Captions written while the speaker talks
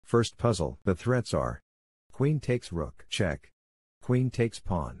First puzzle, the threats are: queen takes rook, check. Queen takes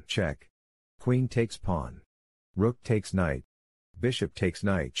pawn, check. Queen takes pawn. Rook takes knight. Bishop takes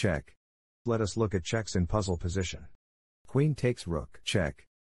knight, check. Let us look at checks in puzzle position. Queen takes rook, check.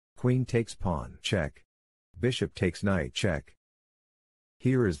 Queen takes pawn, check. Bishop takes knight, check.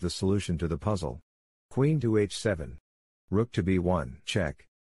 Here is the solution to the puzzle. Queen to h7. Rook to b1, check.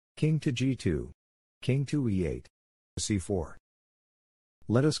 King to g2. King to e8. c4.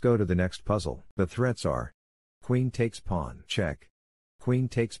 Let us go to the next puzzle. The threats are: queen takes pawn, check. Queen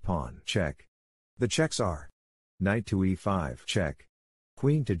takes pawn, check. The checks are: knight to e5, check.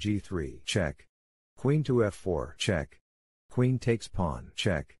 Queen to g3, check. Queen to f4, check. Queen takes pawn,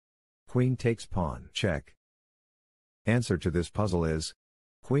 check. Queen takes pawn, check. Answer to this puzzle is: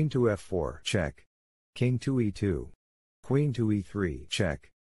 queen to f4, check. King to e2. Queen to e3, check.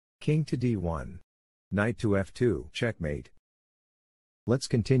 King to d1. Knight to f2, checkmate. Let's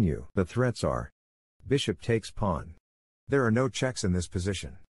continue. The threats are: bishop takes pawn. There are no checks in this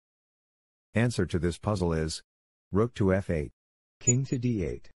position. Answer to this puzzle is: rook to f8. King to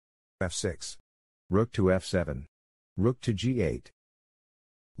d8. f6. Rook to f7. Rook to g8.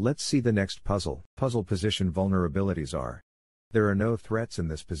 Let's see the next puzzle. Puzzle position vulnerabilities are: there are no threats in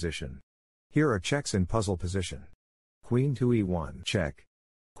this position. Here are checks in puzzle position. Queen to e1, check.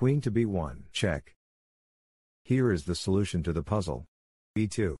 Queen to b1, check. Here is the solution to the puzzle.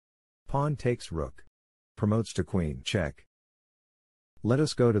 e2. Pawn takes rook. Promotes to queen, check. Let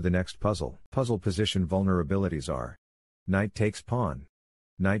us go to the next puzzle. Puzzle position vulnerabilities are: knight takes pawn.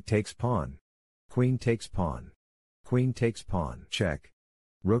 Knight takes pawn. Queen takes pawn. Queen takes pawn, check.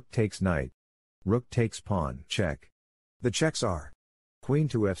 Rook takes knight. Rook takes pawn, check. The checks are: queen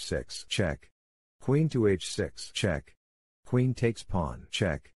to f6, check. Queen to h6, check. Queen takes pawn,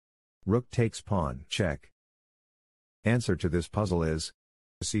 check. Rook takes pawn, check. Answer to this puzzle is: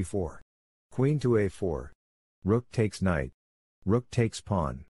 c4. Queen to a4. Rook takes knight. Rook takes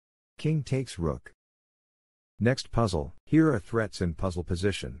pawn. King takes rook. Next puzzle. Here are threats in puzzle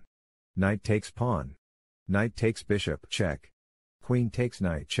position. Knight takes pawn. Knight takes bishop, check. Queen takes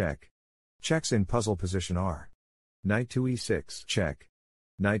knight, check. Checks in puzzle position are: knight to e6, check.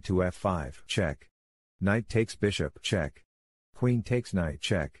 Knight to f5, check. Knight takes bishop, check. Queen takes knight,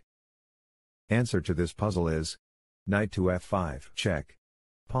 check. Answer to this puzzle is: knight to f5, check.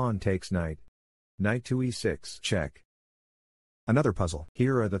 Pawn takes knight. Knight to e6, check. Another puzzle.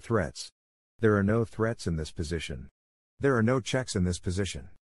 Here are the threats. There are no threats in this position. There are no checks in this position.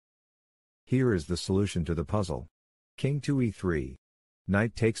 Here is the solution to the puzzle. King to e3.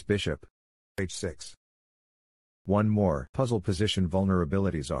 Knight takes bishop. h6. One more. Puzzle position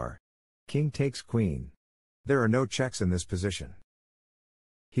vulnerabilities are: king takes queen. There are no checks in this position.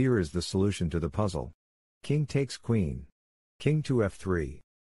 Here is the solution to the puzzle. King takes queen. King to f3.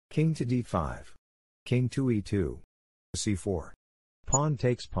 King to d5. King to e2. c4. Pawn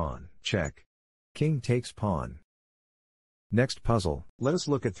takes pawn, check. King takes pawn. Next puzzle. Let us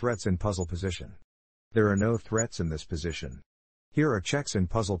look at threats in puzzle position. There are no threats in this position. Here are checks in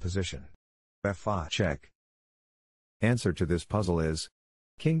puzzle position. f5, check. Answer to this puzzle is: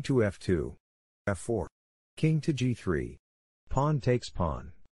 king to f2. f4. King to g3. Pawn takes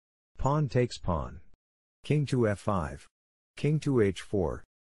pawn. Pawn takes pawn. King to f5. King to h4.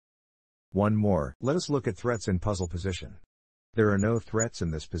 One more. Let us look at threats in puzzle position. There are no threats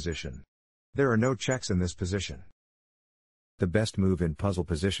in this position. There are no checks in this position. The best move in puzzle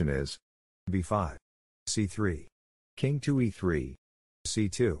position is b5. c3. King to e3.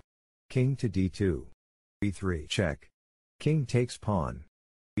 c2. King to d2. e3, check. King takes pawn.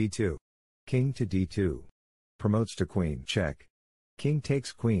 e2. King to d2. Promotes to queen, check. King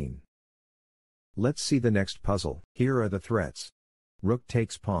takes queen. Let's see the next puzzle. Here are the threats. Rook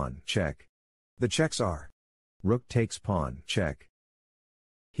takes pawn, check. The checks are: rook takes pawn, check.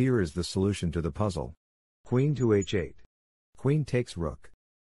 Here is the solution to the puzzle. Queen to h8. Queen takes rook.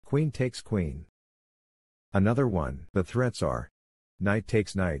 Queen takes queen. Another one. The threats are: knight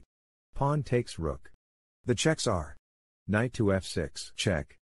takes knight. Pawn takes rook. The checks are: knight to f6,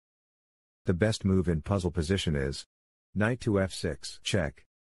 check. The best move in puzzle position is knight to f6, check.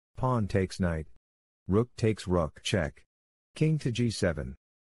 Pawn takes knight. Rook takes rook, check. King to g7.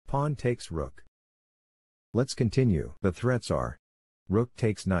 Pawn takes rook. Let's continue. The threats are: rook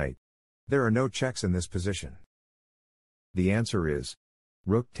takes knight. There are no checks in this position. The answer is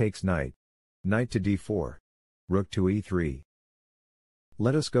rook takes knight. Knight to d4. Rook to e3.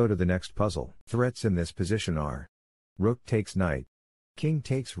 Let us go to the next puzzle. Threats in this position are: rook takes knight. King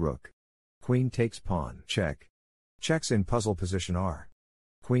takes rook. Queen takes pawn, check. Checks in puzzle position are: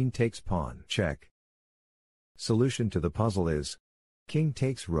 queen takes pawn, check. Solution to the puzzle is: King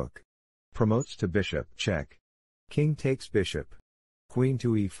takes rook. Promotes to bishop, check. King takes bishop. Queen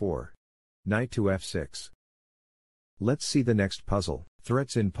to e4. Knight to f6. Let's see the next puzzle.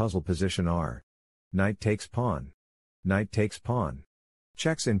 Threats in puzzle position are. Knight takes pawn. Knight takes pawn.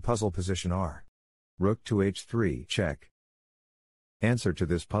 Checks in puzzle position are. Rook to h3, check. Answer to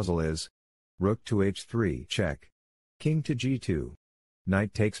this puzzle is. Rook to h3, check. King to g2.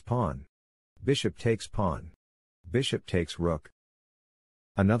 Knight takes pawn. Bishop takes pawn. Bishop takes rook.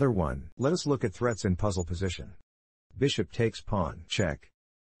 Another one. Let us look at threats in puzzle position. Bishop takes pawn, check.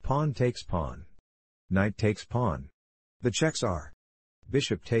 Pawn takes pawn. Knight takes pawn. The checks are.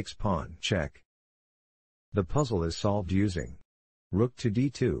 Bishop takes pawn, check. The puzzle is solved using. Rook to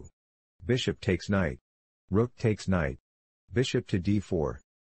d2. Bishop takes knight. Rook takes knight. Bishop to d4.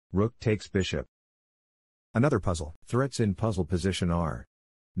 Rook takes bishop. Another puzzle. Threats in puzzle position are.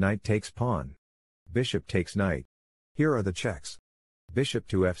 Knight takes pawn. Bishop takes knight. Here are the checks. Bishop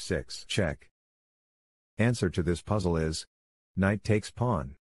to f6, check. Answer to this puzzle is. Knight takes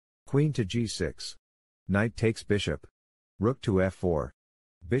pawn. Queen to g6. Knight takes bishop. Rook to f4.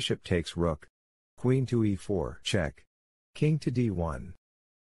 Bishop takes rook. Queen to e4, check. King to d1.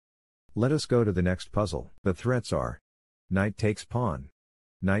 Let us go to the next puzzle. The threats are. Knight takes pawn.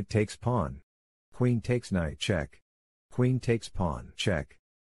 Knight takes pawn. Queen takes knight, check. Queen takes pawn, check.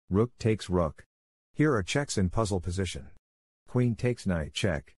 Rook takes rook. Here are checks in puzzle position. Queen takes knight,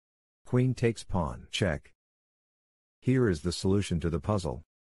 check. Queen takes pawn, check. Here is the solution to the puzzle.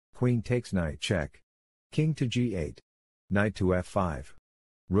 Queen takes knight, check. King to g8. Knight to f5.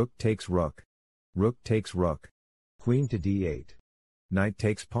 Rook takes rook. Rook takes rook. Queen to d8. Knight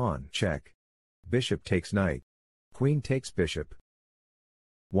takes pawn, check. Bishop takes knight. Queen takes bishop.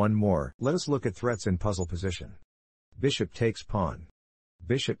 One more. Let us look at threats in puzzle position. Bishop takes pawn.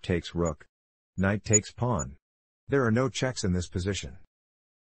 Bishop takes rook. Knight takes pawn. There are no checks in this position.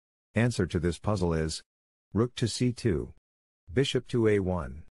 Answer to this puzzle is. Rook to c2. Bishop to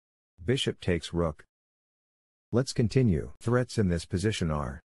a1. Bishop takes rook. Let's continue. Threats in this position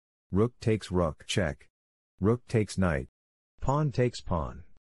are. Rook takes rook, check. Rook takes knight. Pawn takes pawn.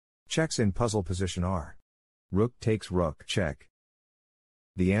 Checks in puzzle position are. Rook takes rook, check.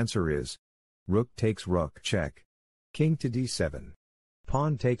 The answer is. Rook takes rook, check. King to d7.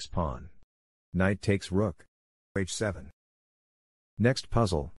 Pawn takes pawn. Knight takes rook. h7. Next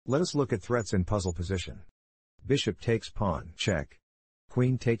puzzle. Let us look at threats in puzzle position. Bishop takes pawn, check.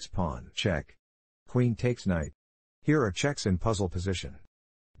 Queen takes pawn, check. Queen takes knight. Here are checks in puzzle position.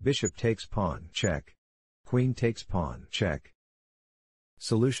 Bishop takes pawn, check. Queen takes pawn, check.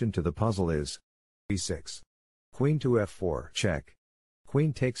 Solution to the puzzle is. e6. Queen to f4, check.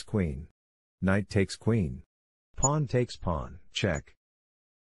 Queen takes queen. Knight takes queen. Pawn takes pawn, check.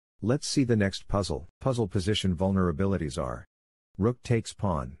 Let's see the next puzzle. Puzzle position vulnerabilities are. Rook takes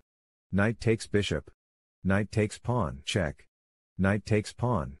pawn. Knight takes bishop. Knight takes pawn, check. Knight takes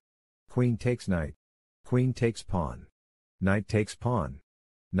pawn. Queen takes knight. Queen takes pawn. Knight takes pawn.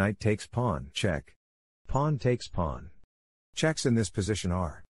 Knight takes pawn, check. Pawn takes pawn. Checks in this position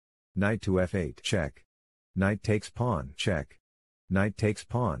are. Knight to f8, check. Knight takes pawn, check. Knight takes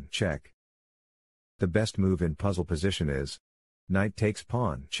pawn, check. The best move in puzzle position is. Knight takes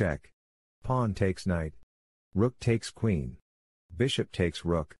pawn, check. Pawn takes knight. Rook takes queen. Bishop takes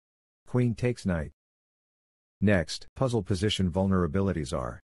rook. Queen takes knight. Next, puzzle position vulnerabilities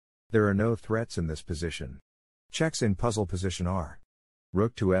are. There are no threats in this position. Checks in puzzle position are.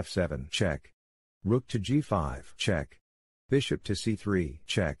 Rook to f7, check. Rook to g5, check. Bishop to c3,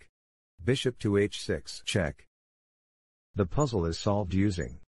 check. Bishop to h6, check. The puzzle is solved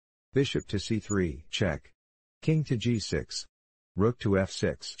using. Bishop to c3, check. King to g6. Rook to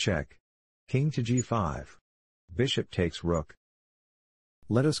f6, check. King to g5. Bishop takes rook.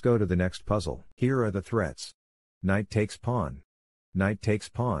 Let us go to the next puzzle. Here are the threats. Knight takes pawn. Knight takes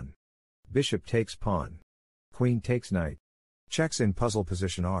pawn. Bishop takes pawn. Queen takes knight. Checks in puzzle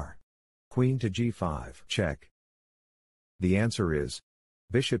position are. Queen to g5, check. The answer is.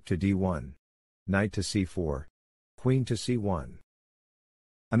 Bishop to d1. Knight to c4. Queen to c1.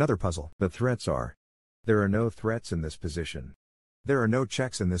 Another puzzle. The threats are. There are no threats in this position. There are no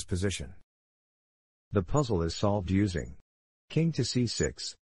checks in this position. The puzzle is solved using. King to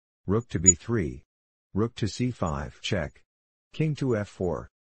c6. Rook to b3. Rook to c5, check. King to f4.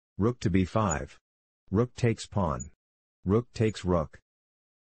 Rook to b5. Rook takes pawn. Rook takes rook.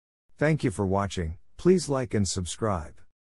 Thank you for watching. Please like and subscribe.